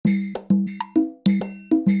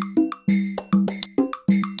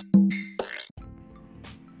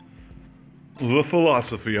the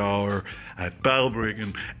Philosophy Hour at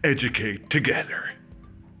Balbriggan Educate Together.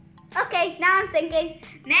 Okay, now I'm thinking.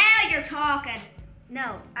 Now you're talking.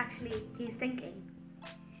 No, actually, he's thinking.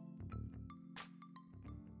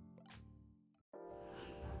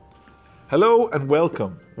 Hello and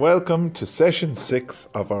welcome. Welcome to session 6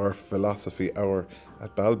 of our Philosophy Hour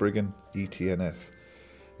at Balbriggan ETNS.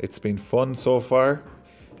 It's been fun so far.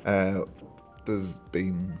 There's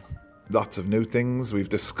been lots of new things. We've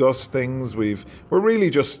discussed things. We're really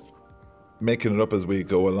just making it up as we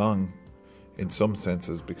go along in some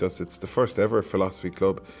senses, because it's the first ever philosophy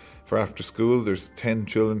club for after school. There's 10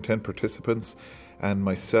 children, 10 participants and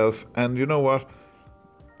myself. And you know what?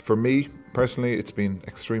 For me, personally, it's been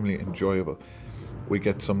extremely enjoyable. We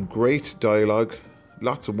get some great dialogue,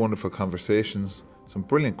 lots of wonderful conversations, some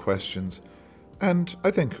brilliant questions, and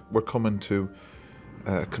I think we're coming to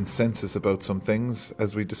a consensus about some things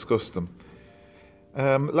as we discuss them.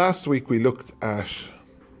 Last week we looked at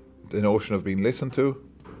the notion of being listened to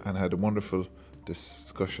and had a wonderful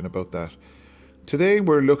discussion about that. Today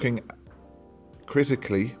we're looking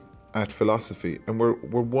critically at philosophy, and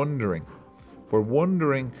we're wondering,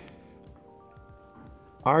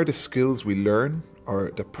 are the skills we learn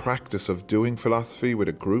or the practice of doing philosophy with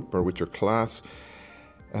a group or with your class,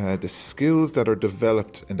 the skills that are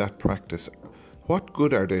developed in that practice, what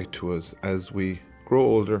good are they to us as we grow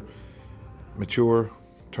older, mature,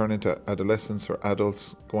 turn into adolescents or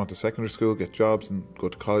adults, go on to secondary school, get jobs and go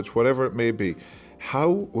to college, whatever it may be? How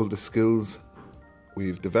will the skills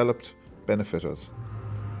we've developed benefit us?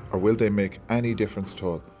 Or will they make any difference at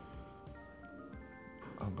all?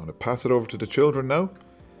 I'm going to pass it over to the children now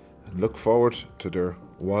and look forward to their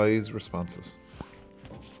wise responses.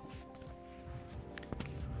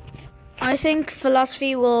 I think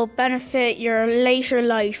philosophy will benefit your later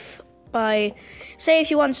life by, say,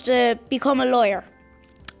 if you want to become a lawyer,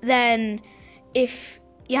 then if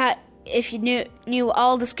you knew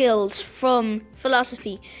all the skills from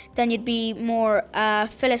philosophy, then you'd be more a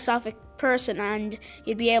philosophic person and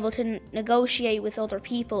you'd be able to negotiate with other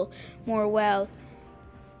people more well,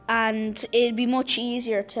 and it'd be much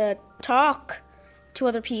easier to talk to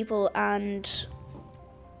other people and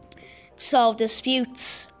solve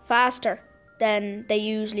disputes faster than they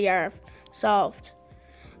usually are solved.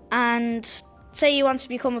 And say you want to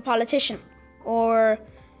become a politician or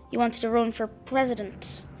you wanted to run for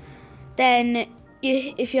president, then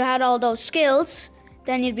if you had all those skills,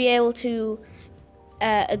 then you'd be able to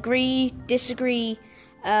agree, disagree,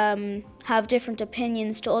 have different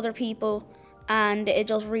opinions to other people, and it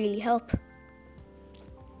does really help.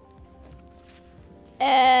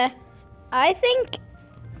 I think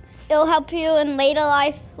it'll help you in later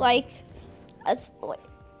life,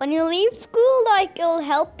 when you leave school, it'll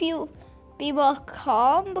help you be more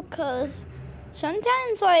calm, because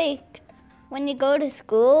sometimes, when you go to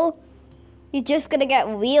school, you're just gonna get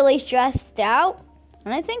really stressed out,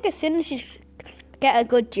 and I think as soon as you get a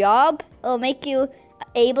good job, it'll make you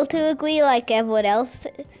able to agree like everyone else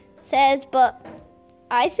says. But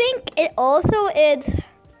I think it also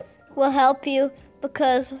will help you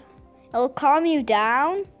because it'll calm you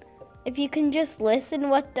down if you can just listen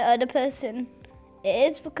what the other person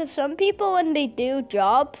is, because some people, when they do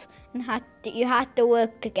jobs and you have to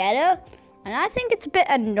work together, and I think it's a bit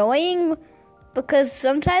annoying because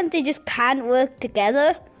sometimes they just can't work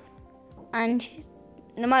together, and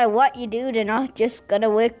no matter what you do, they're not just gonna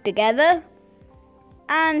work together,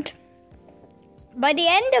 and by the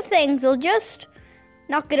end of things, they'll just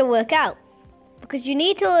not gonna work out. Because you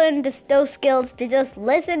need to learn those skills to just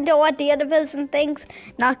listen to what the other person thinks,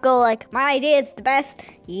 not go like, my idea is the best,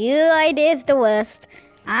 your idea is the worst,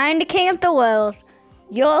 I'm the king of the world,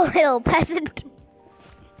 you're a little peasant.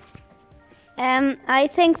 I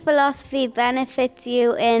think philosophy benefits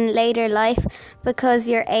you in later life because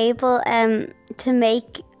you're able to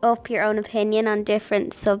make up your own opinion on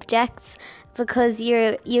different subjects, because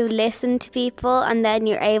you listen to people and then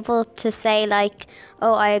you're able to say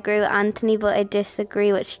oh, I agree with Anthony but I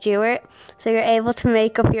disagree with Stuart, so you're able to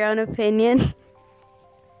make up your own opinion.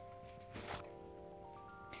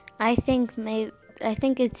 I think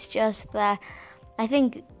it's just that I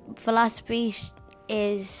think philosophy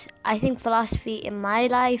in my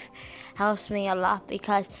life helps me a lot,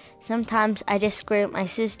 because sometimes I disagree with my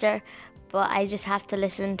sister, but I just have to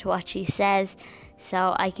listen to what she says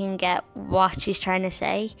so I can get what she's trying to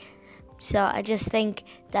say. So I just think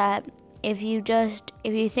that if you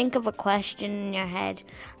think of a question in your head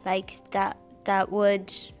that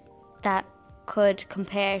could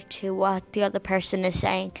compare to what the other person is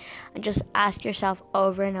saying, and just ask yourself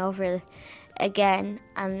over and over again,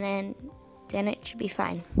 and then it should be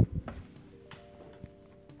fine.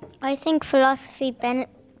 I think philosophy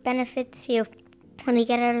benefits you when you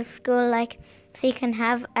get out of school, like, so you can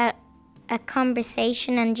have a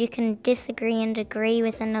conversation and you can disagree and agree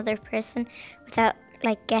with another person without,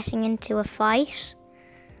 like, getting into a fight.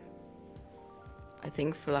 I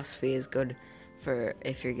think philosophy is good for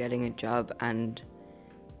if you're getting a job, and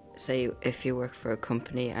say if you work for a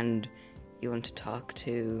company and you want to talk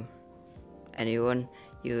to anyone,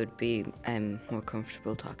 you would be more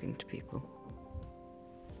comfortable talking to people.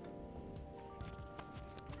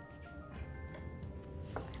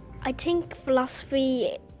 I think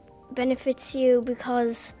philosophy benefits you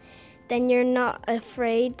because then you're not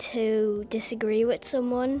afraid to disagree with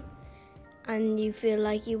someone, and you feel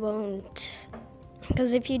like you won't.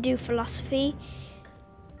 Because if you do philosophy,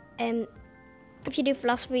 you're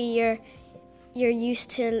used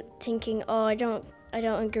to thinking, oh, I don't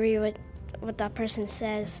agree with what that person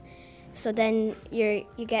says. So then you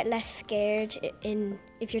get less scared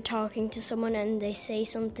if you're talking to someone and they say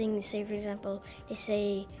something. Say, for example, they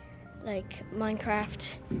say like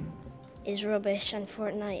Minecraft is rubbish and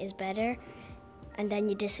Fortnite is better, and then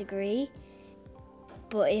you disagree.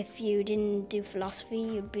 But if you didn't do philosophy,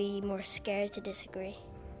 you'd be more scared to disagree.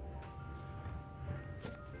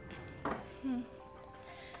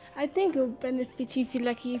 I think it would benefit you if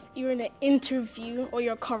you're in an interview or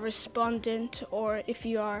you're a correspondent, or if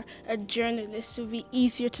you are a journalist. It would be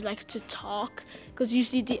easier to talk, because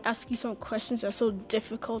usually they ask you some questions that are so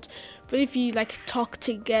difficult. But if you talk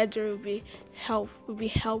together, it would be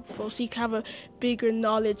helpful, so you can have a bigger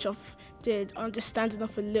knowledge of the understanding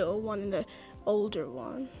of a little one and the older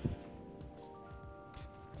one.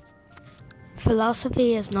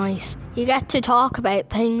 Philosophy is nice. You get to talk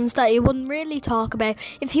about things that you wouldn't really talk about.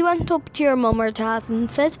 If you went up to your mum or dad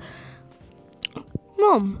and said,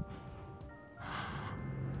 Mum,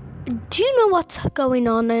 do you know what's going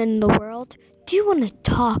on in the world? Do you want to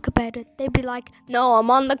talk about it? They'd be like, no,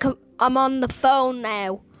 I'm on the phone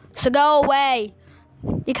now, so go away.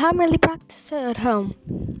 You can't really practice it at home.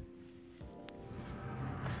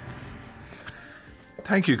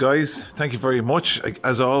 Thank you, guys. Thank you very much.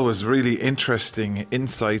 As always, really interesting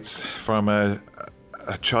insights from a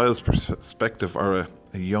child's perspective, or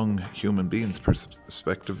a young human being's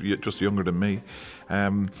perspective, just younger than me.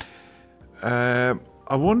 I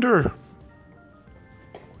wonder,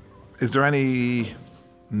 is there any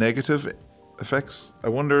negative effects? I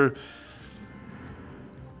wonder,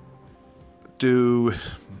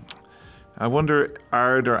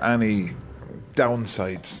 are there any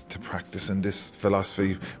downsides to practicing this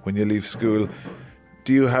philosophy when you leave school?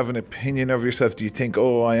 Do you have an opinion of yourself? Do you think,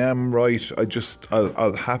 oh, I am right,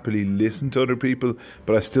 I'll happily listen to other people,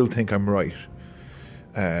 but I still think I'm right?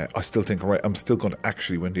 I still think I'm right. I'm still going to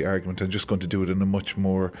actually win the argument. I'm just going to do it in a much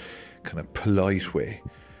more kind of polite way.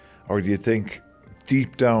 Or do you think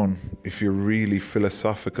deep down, if you're really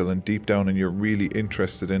philosophical and deep down and you're really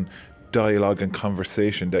interested in dialogue and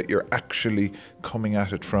conversation, that you're actually coming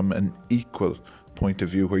at it from an equal point of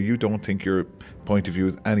view, where you don't think your point of view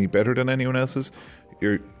is any better than anyone else's?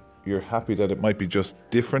 You're happy that it might be just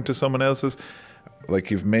different to someone else's,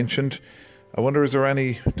 like you've mentioned. I wonder, is there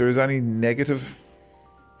any negative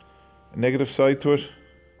side to it?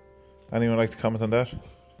 Anyone like to comment on that?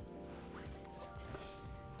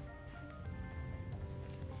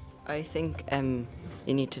 I think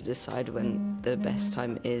you need to decide when the best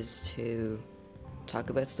time is to talk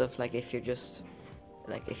about stuff. Like if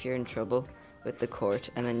you're in trouble with the court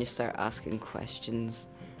and then you start asking questions,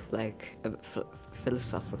 like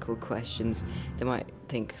philosophical questions, they might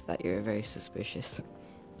think that you're very suspicious.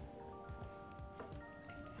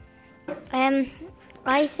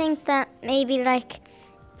 I think that maybe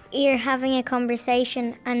you're having a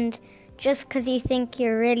conversation, and just because you think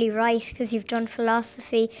you're really right because you've done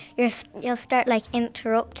philosophy, you'll start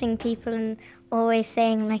interrupting people and always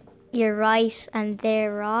saying you're right and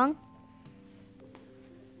they're wrong.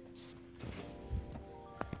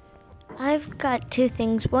 I've got two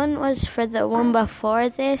things. One was for the one before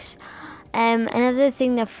this. Another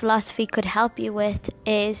thing that philosophy could help you with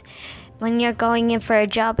is when you're going in for a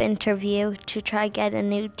job interview to try get a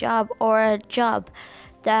new job, or a job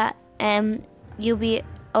that you'll be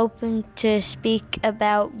open to speak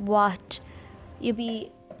about what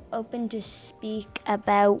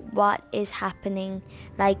is happening,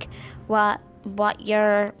 like what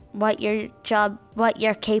your job, what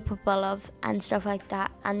you're capable of, and stuff like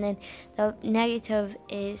that. And then the negative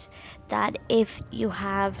is that if you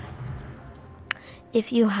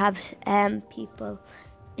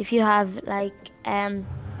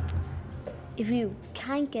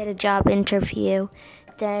can't get a job interview,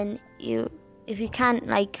 then if you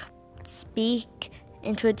can't speak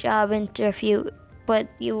into a job interview but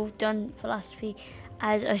you've done philosophy,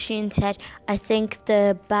 as Oisin said. I think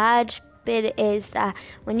the bad bit is that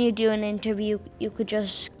when you do an interview, you could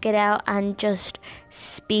just get out and just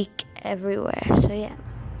speak everywhere. So yeah.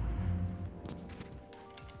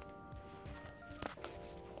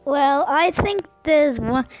 Well, I think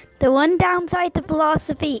the one downside to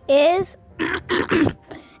philosophy is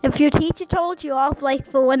if your teacher told you off like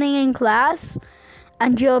for winning in class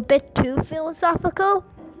and you're a bit too philosophical,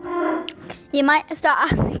 you might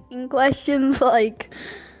start asking questions like,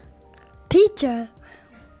 teacher,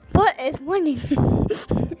 what is money?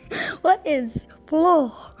 What is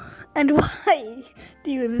floor? And why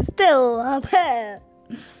do you still have hair?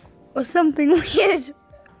 Or something weird.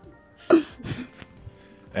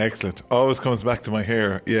 Excellent. Always comes back to my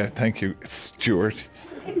hair. Yeah, thank you, Stuart.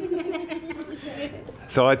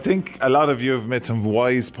 So I think a lot of you have made some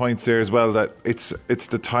wise points there as well, that it's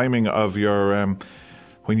the timing of your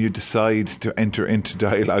when you decide to enter into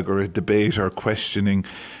dialogue or a debate or questioning.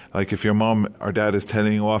 Like if your mom or dad is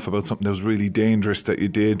telling you off about something that was really dangerous that you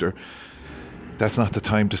did, or that's not the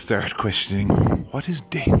time to start questioning, what is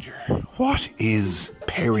danger? What is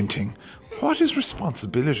parenting? What is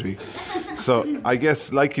responsibility? So I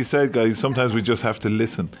guess, like you said, guys, sometimes we just have to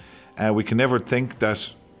listen. We can never think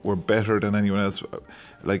that we're better than anyone else.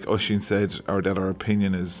 Like Oisin said, or that our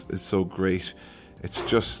opinion is so great. It's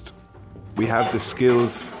just we have the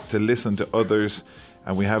skills to listen to others,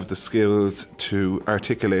 and we have the skills to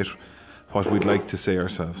articulate what we'd like to say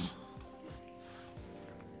ourselves.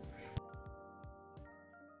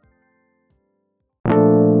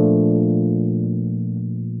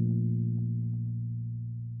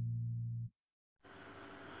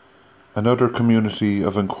 Another community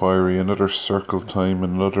of inquiry, another circle time,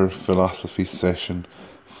 another philosophy session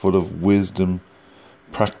full of wisdom,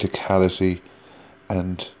 practicality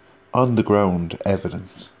and on the ground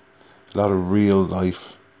evidence. A lot of real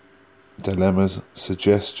life dilemmas,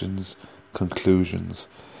 suggestions, conclusions.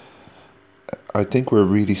 I think we're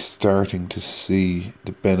really starting to see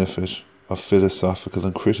the benefit of philosophical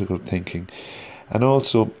and critical thinking, and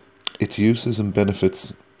also its uses and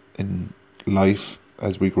benefits in life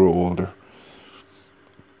as we grow older.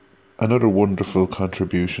 Another wonderful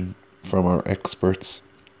contribution from our experts.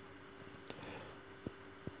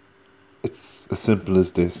 It's as simple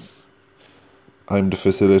as this. I'm the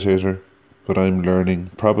facilitator, but I'm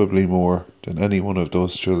learning probably more than any one of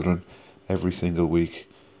those children every single week.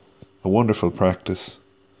 A wonderful practice,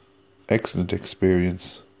 excellent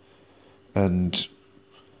experience, and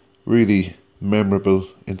really memorable,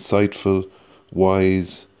 insightful,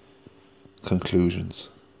 wise conclusions.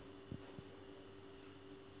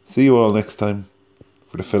 See you all next time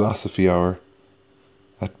for the Philosophy Hour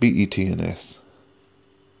at BETNS.